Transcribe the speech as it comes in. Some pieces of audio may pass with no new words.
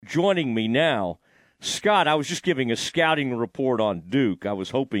joining me now. Scott, I was just giving a scouting report on Duke. I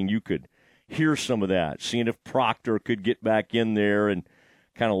was hoping you could hear some of that, seeing if Proctor could get back in there and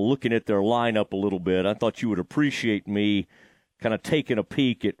kind of looking at their lineup a little bit. I thought you would appreciate me kind of taking a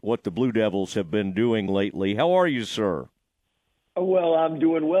peek at what the Blue Devils have been doing lately. How are you, sir? Well, I'm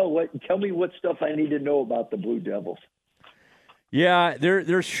doing well. Tell me what stuff I need to know about the Blue Devils. Yeah,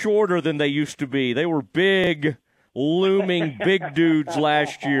 they're shorter than they used to be. They were big, looming big dudes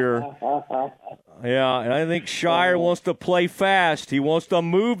last year. Yeah, and I think Shire wants to play fast. He wants to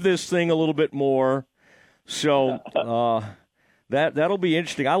move this thing a little bit more. So that'll be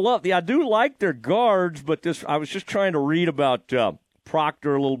interesting. I do like their guards, but I was just trying to read about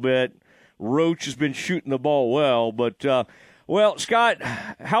Proctor a little bit. Roach has been shooting the ball well, but well, Scott,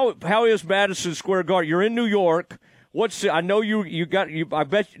 how is Madison Square Garden? You're in New York. I know you got. I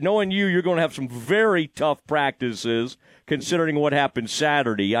bet knowing you're going to have some very tough practices considering what happened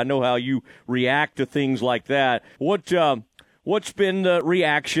Saturday. I know how you react to things like that. What's been the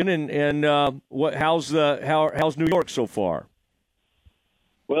reaction and how's New York so far?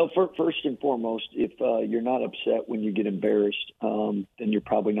 Well, first and foremost, if you're not upset when you get embarrassed, then you're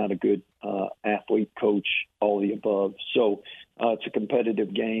probably not a good athlete, coach, all the above. So it's a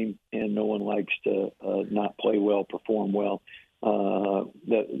competitive game, and no one likes to not play well, perform well.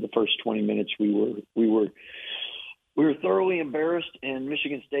 The first 20 minutes, we were thoroughly embarrassed, and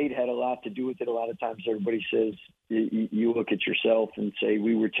Michigan State had a lot to do with it. A lot of times, everybody says you look at yourself and say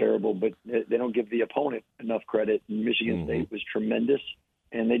we were terrible, but they don't give the opponent enough credit. And Michigan State was tremendous,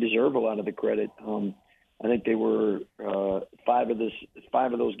 and they deserve a lot of the credit. I think they were five of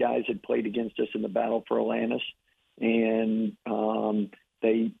those guys had played against us in the battle for Atlantis, and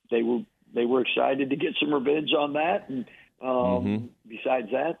they were excited to get some revenge on that. And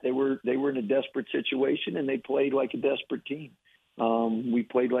besides that, they were in a desperate situation, and they played like a desperate team. We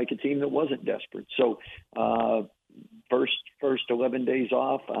played like a team that wasn't desperate. So first 11 days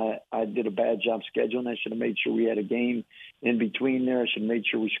off, I did a bad job scheduling. I should have made sure we had a game in between there. I should have made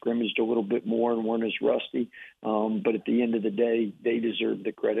sure we scrimmaged a little bit more and weren't as rusty. But at the end of the day, they deserve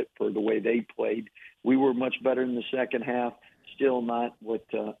the credit for the way they played. We were much better in the second half, still not what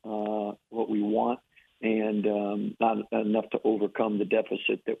we want, and not enough to overcome the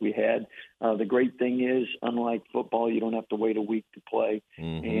deficit that we had. The great thing is, unlike football, you don't have to wait a week to play.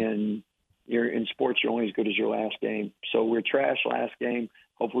 And you're in sports, you're only as good as your last game. So we're trash last game.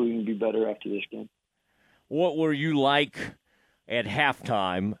 Hopefully we can be better after this game. What were you like at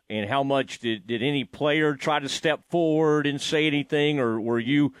halftime, and how much did any player try to step forward and say anything, or were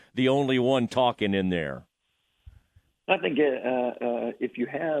you the only one talking in there? I think if you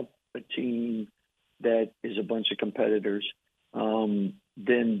have a team that is a bunch of competitors,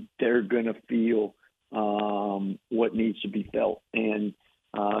 then they're going to feel what needs to be felt. And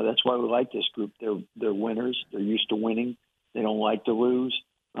that's why we like this group. They're winners. They're used to winning. They don't like to lose.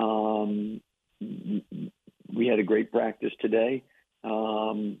 We had a great practice today.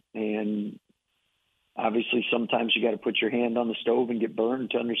 And obviously sometimes you got to put your hand on the stove and get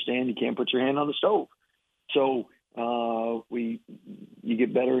burned to understand you can't put your hand on the stove. So you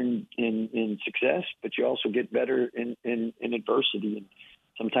get better in success, but you also get better in adversity. And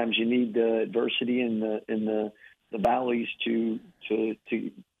sometimes you need the adversity in the valleys to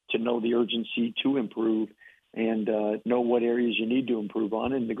know the urgency to improve and know what areas you need to improve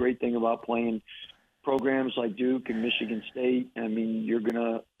on. And the great thing about playing programs like Duke and Michigan State, I mean,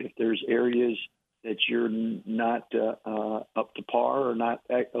 if there's areas that you're not up to par or not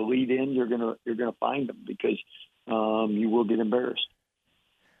elite in, you're gonna find them because you will get embarrassed.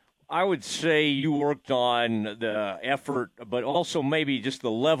 I would say you worked on the effort, but also maybe just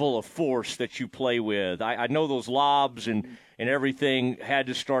the level of force that you play with. I know those lobs and everything had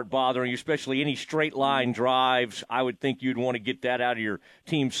to start bothering you, especially any straight line drives. I would think you'd want to get that out of your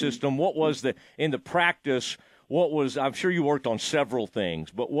team system. What was in the practice? I'm sure you worked on several things,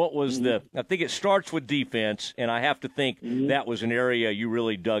 but what was I think it starts with defense, and I have to think that was an area you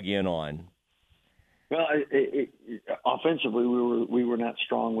really dug in on. Well, offensively, we were not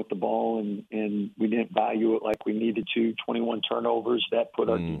strong with the ball, and we didn't value it like we needed to. 21 turnovers, that put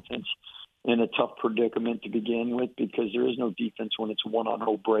our defense in a tough predicament to begin with, because there is no defense when it's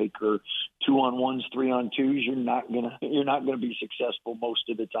 1-on-0 break or 2-on-1s, 3-on-2s. You're not gonna be successful most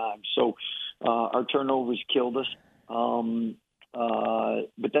of the time. So our turnovers killed us.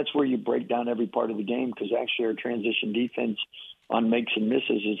 But that's where you break down every part of the game, because actually our transition defense on makes and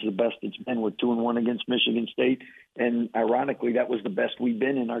misses is the best it's been. We're 2-1 against Michigan State, and ironically, that was the best we've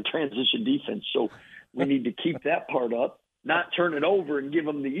been in our transition defense. So we need to keep that part up, not turn it over and give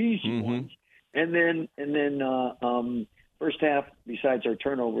them the easy ones. And then first half, besides our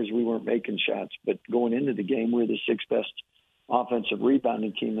turnovers, we weren't making shots. But going into the game, we were the sixth best offensive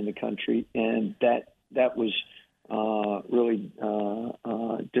rebounding team in the country, and that was really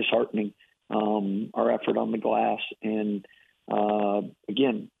disheartening. Our effort on the glass, and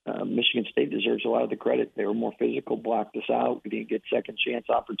again, Michigan State deserves a lot of the credit. They were more physical, blocked us out. We didn't get second chance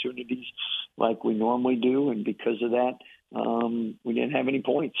opportunities like we normally do, and because of that, we didn't have any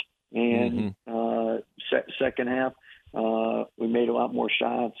points. And second half, we made a lot more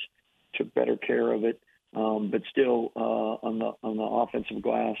shots, took better care of it, but still on the offensive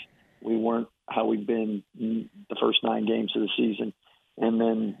glass, we weren't how we've been the first 9 games of the season. And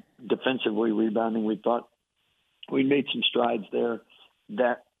then defensively rebounding, we thought we made some strides there.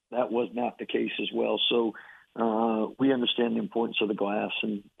 That was not the case as well. So we understand the importance of the glass,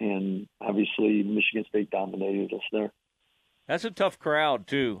 and obviously Michigan State dominated us there. That's a tough crowd,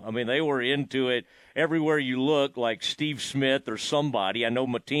 too. I mean, they were into it everywhere you look, like Steve Smith or somebody. I know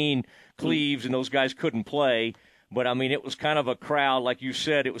Mateen Cleaves and those guys couldn't play, but, I mean, it was kind of a crowd. Like you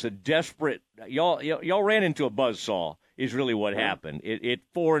said, it was a desperate – y'all ran into a buzzsaw is really what happened. At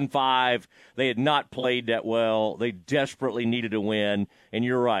 4-5, they had not played that well. They desperately needed to win, and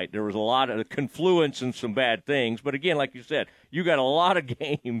you're right. There was a lot of confluence and some bad things. But, again, like you said, you got a lot of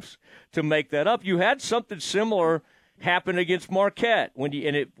games to make that up. You had something similar – happened against Marquette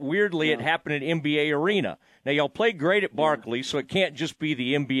it happened at NBA Arena. Now y'all played great at Barclays, so it can't just be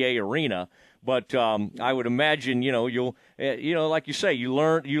the NBA Arena. But I would imagine you'll like you say, you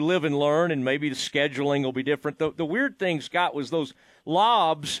live and learn, and maybe the scheduling will be different. The weird thing, Scott, was those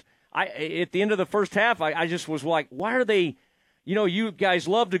lobs. At the end of the first half, I just was like, why are they? You guys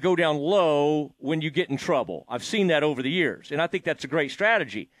love to go down low when you get in trouble. I've seen that over the years, and I think that's a great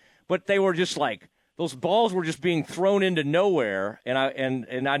strategy. But they were just like. Those balls were just being thrown into nowhere, and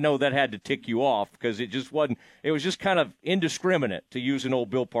I know that had to tick you off because it just wasn't. It was just kind of indiscriminate, to use an old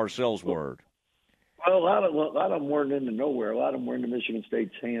Bill Parcells word. Well, a lot of them weren't into nowhere. A lot of them were into Michigan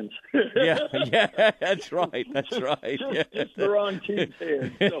State's hands. yeah, that's right. That's right. Just the wrong team's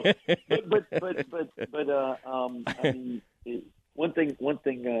hands. So, I mean, one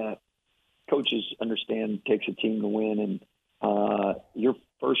thing coaches understand takes a team to win, and your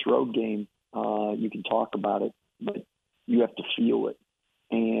first road game. You can talk about it, but you have to feel it.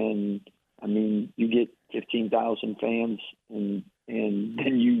 And I mean, you get 15,000 fans, and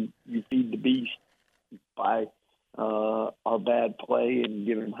then you feed the beast by our bad play and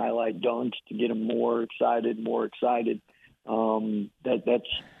give them highlight dunks to get them more excited. That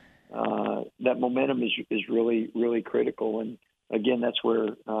momentum is really, really critical. And again, that's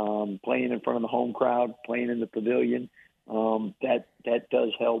where playing in front of the home crowd, playing in the pavilion, that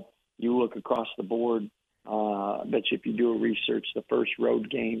does help. You look across the board, I bet you if you do a research, the first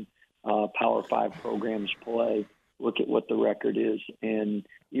road game Power 5 programs play, look at what the record is. And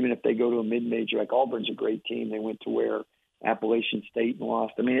even if they go to a mid-major, like Auburn's a great team, they went to where Appalachian State and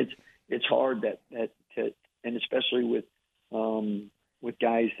lost. I mean, it's hard and especially with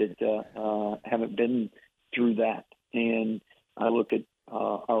guys that haven't been through that. And I look at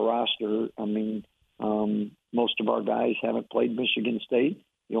our roster. I mean, most of our guys haven't played Michigan State.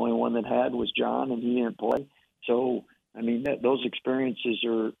 The only one that had was John, and he didn't play. So, I mean, those experiences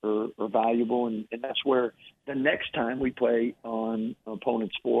are valuable, and that's where the next time we play on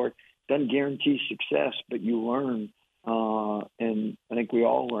opponent's floor doesn't guarantee success, but you learn, and I think we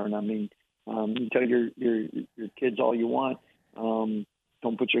all learn. I mean, you can tell your kids all you want,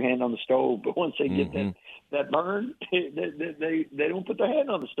 don't put your hand on the stove, but once they get that burn, they don't put their hand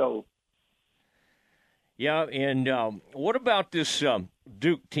on the stove. Yeah, and what about this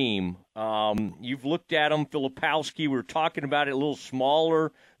Duke team? You've looked at them. Filipowski, we were talking about it, a little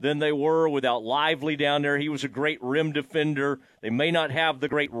smaller than they were without Lively down there. He was a great rim defender. They may not have the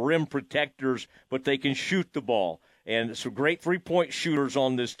great rim protectors, but they can shoot the ball. And some great three-point shooters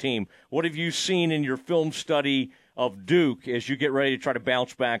on this team. What have you seen in your film study of Duke as you get ready to try to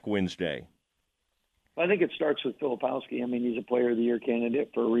bounce back Wednesday? I think it starts with Filipowski. I mean, he's a Player of the Year candidate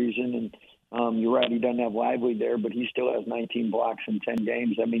for a reason, and you're right, he doesn't have Lively there, but he still has 19 blocks in 10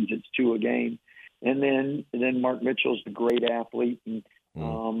 games. That means it's 2 a game. And then Mark Mitchell's a great athlete, and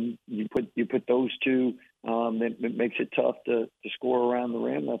you put those two. It makes it tough to score around the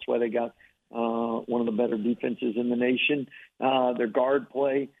rim. That's why they got one of the better defenses in the nation. Their guard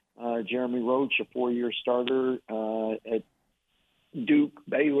play, Jeremy Roach, a 4-year starter at Duke,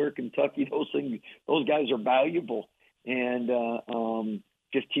 Baylor, Kentucky. Those guys are valuable, and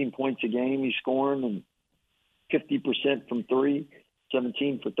 15 points a game he's scoring, and 50% from 3,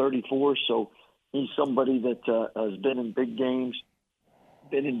 17 for 34. So he's somebody that has been in big games,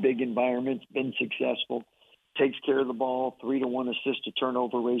 been in big environments, been successful. takes care of the ball, 3-to-1 assist to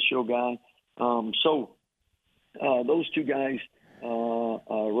turnover ratio guy. Those two guys,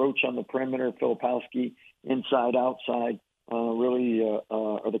 Roach on the perimeter, Filipowski inside, outside, really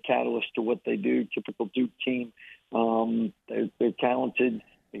are the catalyst to what they do. Typical Duke team. They're talented.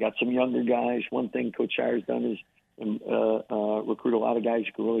 They got some younger guys. One thing Coach Shire's done is recruit a lot of guys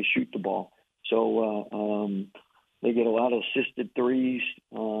who can really shoot the ball. So they get a lot of assisted threes,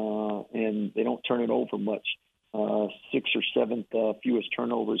 and they don't turn it over much. 6th or 7th fewest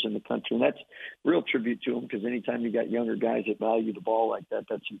turnovers in the country. And that's real tribute to them, because anytime you got younger guys that value the ball like that,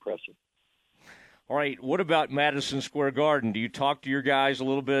 that's impressive. All right, what about Madison Square Garden? Do you talk to your guys a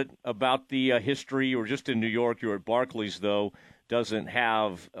little bit about the history, or just in New York? You're at Barclays, though, doesn't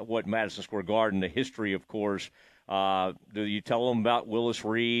have what Madison Square Garden, the history, of course. Do you tell them about Willis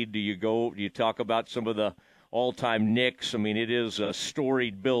Reed? Do you talk about some of the all-time Knicks? I mean, it is a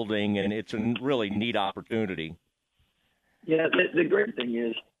storied building, and it's a really neat opportunity. Yeah, the great thing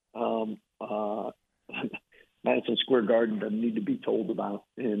is Madison Square Garden doesn't need to be told about,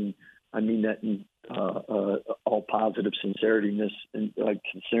 and I mean that in all positive sincerityness and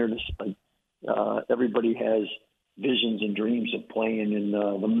sincereness. Everybody has visions and dreams of playing in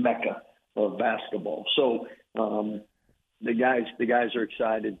the mecca of basketball. So the guys are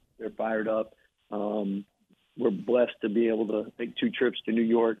excited. They're fired up. We're blessed to be able to make 2 trips to New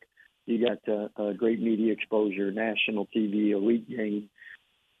York. You got great media exposure, national TV, elite game.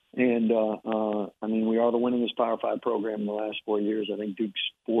 And, I mean, we are the winningest Power 5 program in the last 4 years. I think Duke's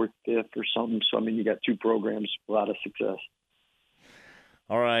 4th, 5th or something. So, I mean, you got 2 programs, a lot of success.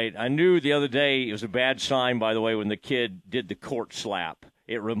 All right. I knew the other day it was a bad sign, by the way, when the kid did the court slap.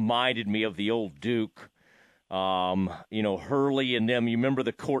 It reminded me of the old Duke. Hurley and them, you remember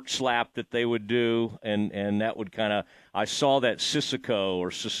the court slap that they would do, and that would kind of, I saw that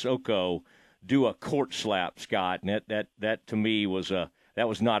Sissoko do a court slap, Scott, and that to me was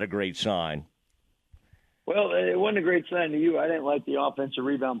not a great sign. Well, it wasn't a great sign to you. I didn't like the offensive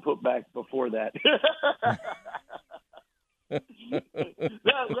rebound putback before that.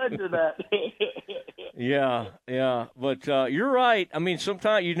 That led to that. Yeah. But you're right. I mean,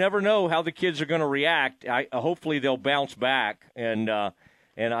 sometimes you never know how the kids are going to react. Hopefully they'll bounce back, and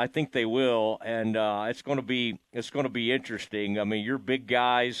I think they will. And it's going to be interesting. I mean, you're big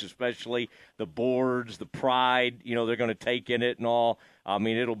guys, especially the boards, the pride. They're going to take in it and all. I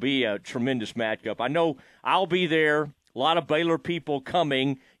mean, it'll be a tremendous matchup. I know I'll be there. A lot of Baylor people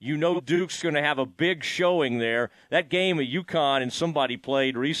coming. Duke's going to have a big showing there. That game at UConn and somebody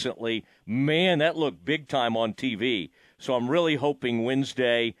played recently, man, that looked big time on TV. So I'm really hoping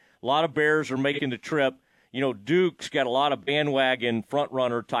Wednesday. A lot of Bears are making the trip. Duke's got a lot of bandwagon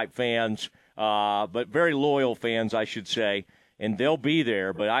front-runner type fans, but very loyal fans, I should say, and they'll be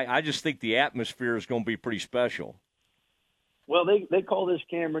there. But I just think the atmosphere is going to be pretty special. Well, they call this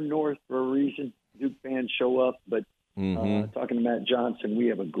Cameron North for a reason. Duke fans show up, but talking to Matt Johnson, we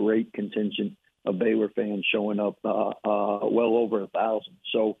have a great contingent of Baylor fans showing up, well over 1,000.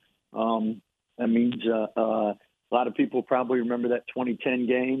 So that means a lot of people probably remember that 2010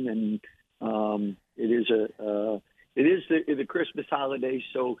 game, and it is the Christmas holiday.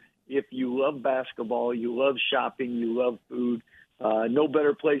 So if you love basketball, you love shopping, you love food, no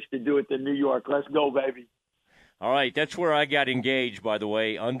better place to do it than New York. Let's go, baby. All right, that's where I got engaged, by the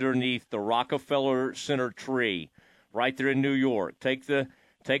way, underneath the Rockefeller Center tree, right there in New York. Take the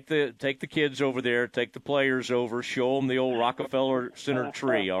kids over there, take the players over, show them the old Rockefeller Center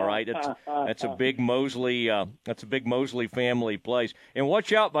tree. All right, that's a big Mosley family place. And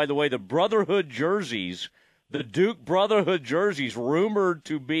watch out, by the way, the Brotherhood jerseys, the Duke Brotherhood jerseys, rumored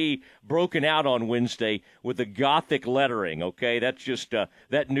to be broken out on Wednesday with the Gothic lettering. Okay, that's just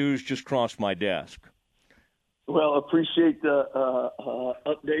that news just crossed my desk. Well, appreciate the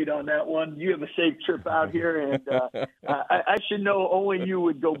update on that one. You have a safe trip out here, and I should know only you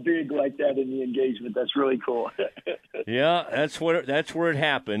would go big like that in the engagement. That's really cool. Yeah, that's where it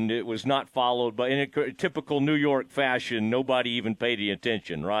happened. It was not followed, but in a typical New York fashion, nobody even paid the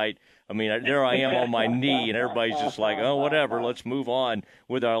attention, right? I mean, there I am on my knee, and everybody's just like, oh, whatever, let's move on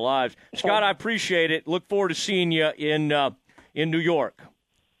with our lives. Scott, I appreciate it. Look forward to seeing you in New York.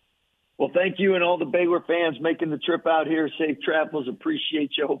 Well, thank you and all the Baylor fans making the trip out here. Safe travels. Appreciate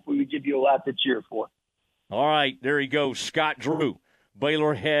you. Hopefully we give you a lot to cheer for. All right, there he goes, Scott Drew,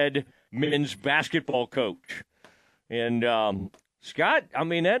 Baylor head men's basketball coach. And Scott, I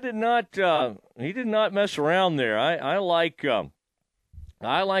mean, he did not mess around there. I like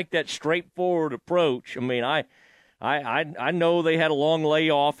that straightforward approach. I mean, I know they had a long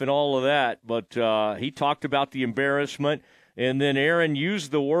layoff and all of that, but he talked about the embarrassment. And then Aaron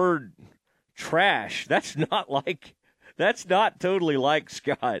used the word trash. That's not totally like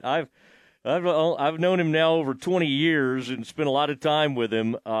Scott. I've known him now over 20 years and spent a lot of time with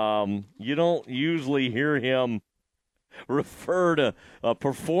him. You don't usually hear him refer to a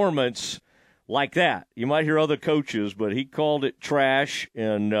performance like that. You might hear other coaches, but he called it trash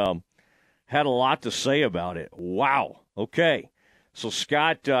and had a lot to say about it. Wow. Okay. So,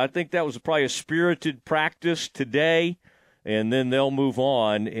 Scott, I think that was probably a spirited practice today, and then they'll move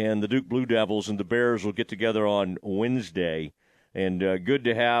on, and the Duke Blue Devils and the Bears will get together on Wednesday. And good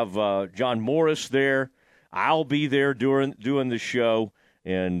to have John Morris there. I'll be there doing the show,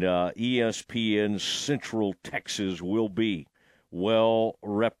 and ESPN Central Texas will be well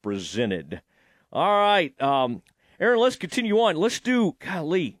represented. All right, Aaron, let's continue on. Let's do,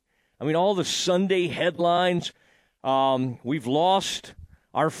 all the Sunday headlines. We've lost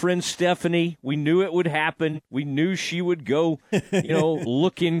our friend Stephanie. We knew it would happen. We knew she would go,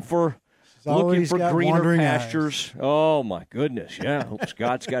 looking for greener pastures. Eyes. Oh, my goodness. Yeah, hope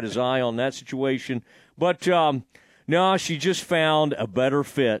Scott's got his eye on that situation. But, no, she just found a better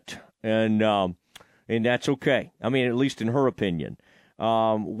fit, and that's okay. I mean, at least in her opinion.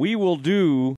 We will do